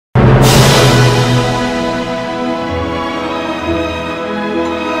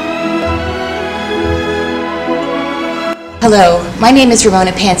Hello, my name is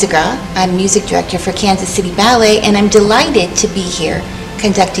Ramona Pansegrau. I'm music director for Kansas City Ballet, and I'm delighted to be here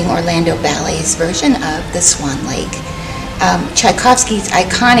conducting Orlando Ballet's version of the Swan Lake. Tchaikovsky's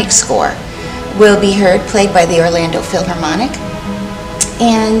iconic score will be heard played by the Orlando Philharmonic.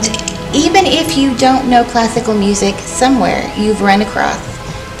 And even if you don't know classical music, somewhere you've run across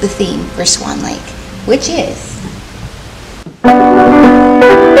the theme for Swan Lake, which is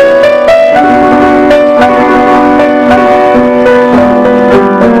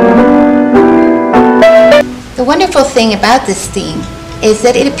the wonderful thing about this theme is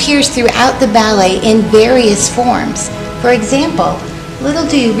that it appears throughout the ballet in various forms. For example, little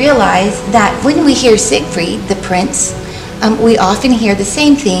do you realize that when we hear Siegfried, the prince, we often hear the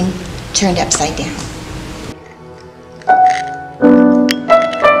same theme turned upside down.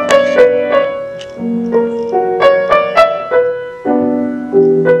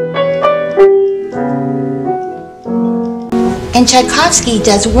 And Tchaikovsky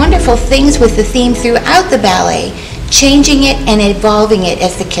does wonderful things with the theme throughout the ballet, changing it and evolving it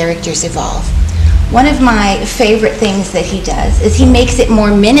as the characters evolve. One of my favorite things that he does is he makes it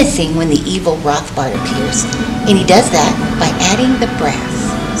more menacing when the evil Rothbard appears. And he does that by adding the brass.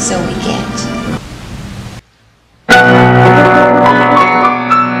 So we get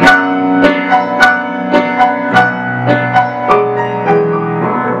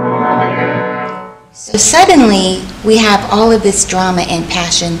So suddenly, we have all of this drama and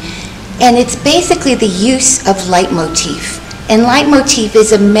passion, and it's basically the use of leitmotif. And leitmotif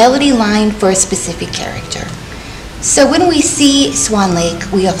is a melody line for a specific character. So when we see Swan Lake,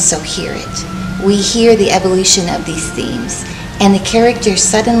 we also hear it. We hear the evolution of these themes, and the characters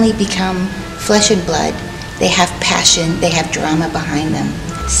suddenly become flesh and blood. They have passion, they have drama behind them.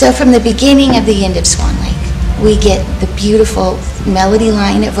 So from the beginning of the end of Swan Lake, we get the beautiful melody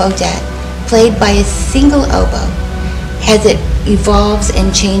line of Odette, played by a single oboe as it evolves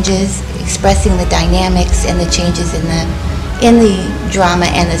and changes, expressing the dynamics and the changes in the drama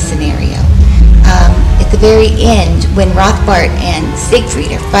and the scenario. At the very end, when Rothbard and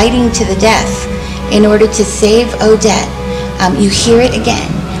Siegfried are fighting to the death in order to save Odette, you hear it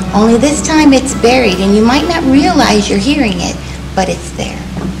again. Only this time it's buried, and you might not realize you're hearing it, but it's there.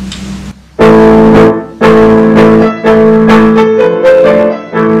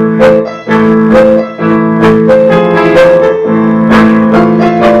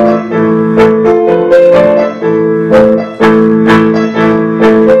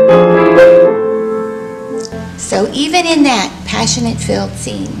 So even in that passionate-filled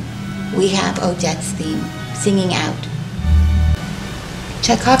scene, we have Odette's theme singing out.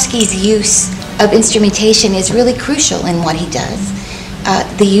 Tchaikovsky's use of instrumentation is really crucial in what he does.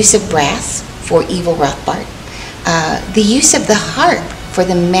 The use of brass for evil Rothbard, the use of the harp for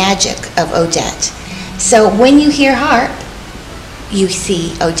the magic of Odette. So when you hear harp, you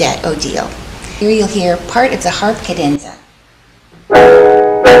see Odette Odile. Here you'll hear part of the harp cadenza.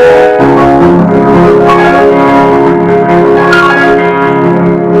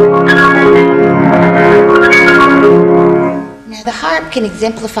 Now the harp can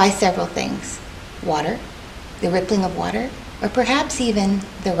exemplify several things: water, the rippling of water, or perhaps even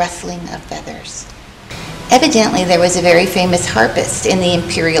the rustling of feathers. Evidently there was a very famous harpist in the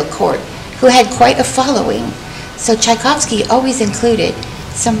imperial court who had quite a following, so Tchaikovsky always included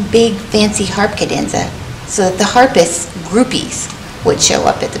some big fancy harp cadenza so that the harpist's groupies would show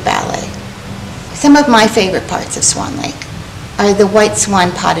up at the ballet. Some of my favorite parts of Swan Lake are the White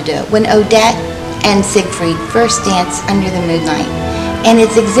Swan pas de deux, when Odette and Siegfried first dance under the moonlight, and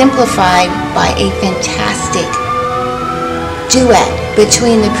it's exemplified by a fantastic duet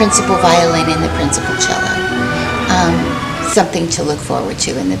between the principal violin and the principal cello. Something to look forward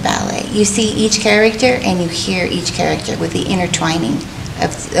to in the ballet. You see each character and you hear each character with the intertwining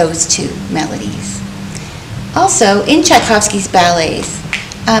of those two melodies. Also, in Tchaikovsky's ballets,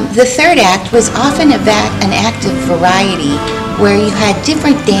 the third act was often an act of variety where you had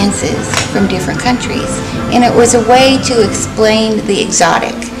different dances from different countries, and it was a way to explain the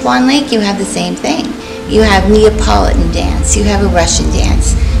exotic. Swan Lake, you have the same thing. You have Neapolitan dance, you have a Russian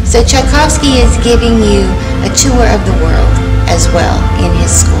dance. So Tchaikovsky is giving you a tour of the world as well in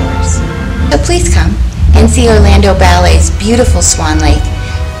his scores. So please come and see Orlando Ballet's beautiful Swan Lake,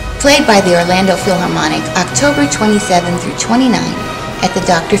 played by the Orlando Philharmonic, October 27 through 29 at the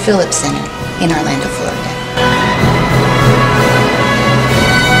Dr. Phillips Center in Orlando, Florida.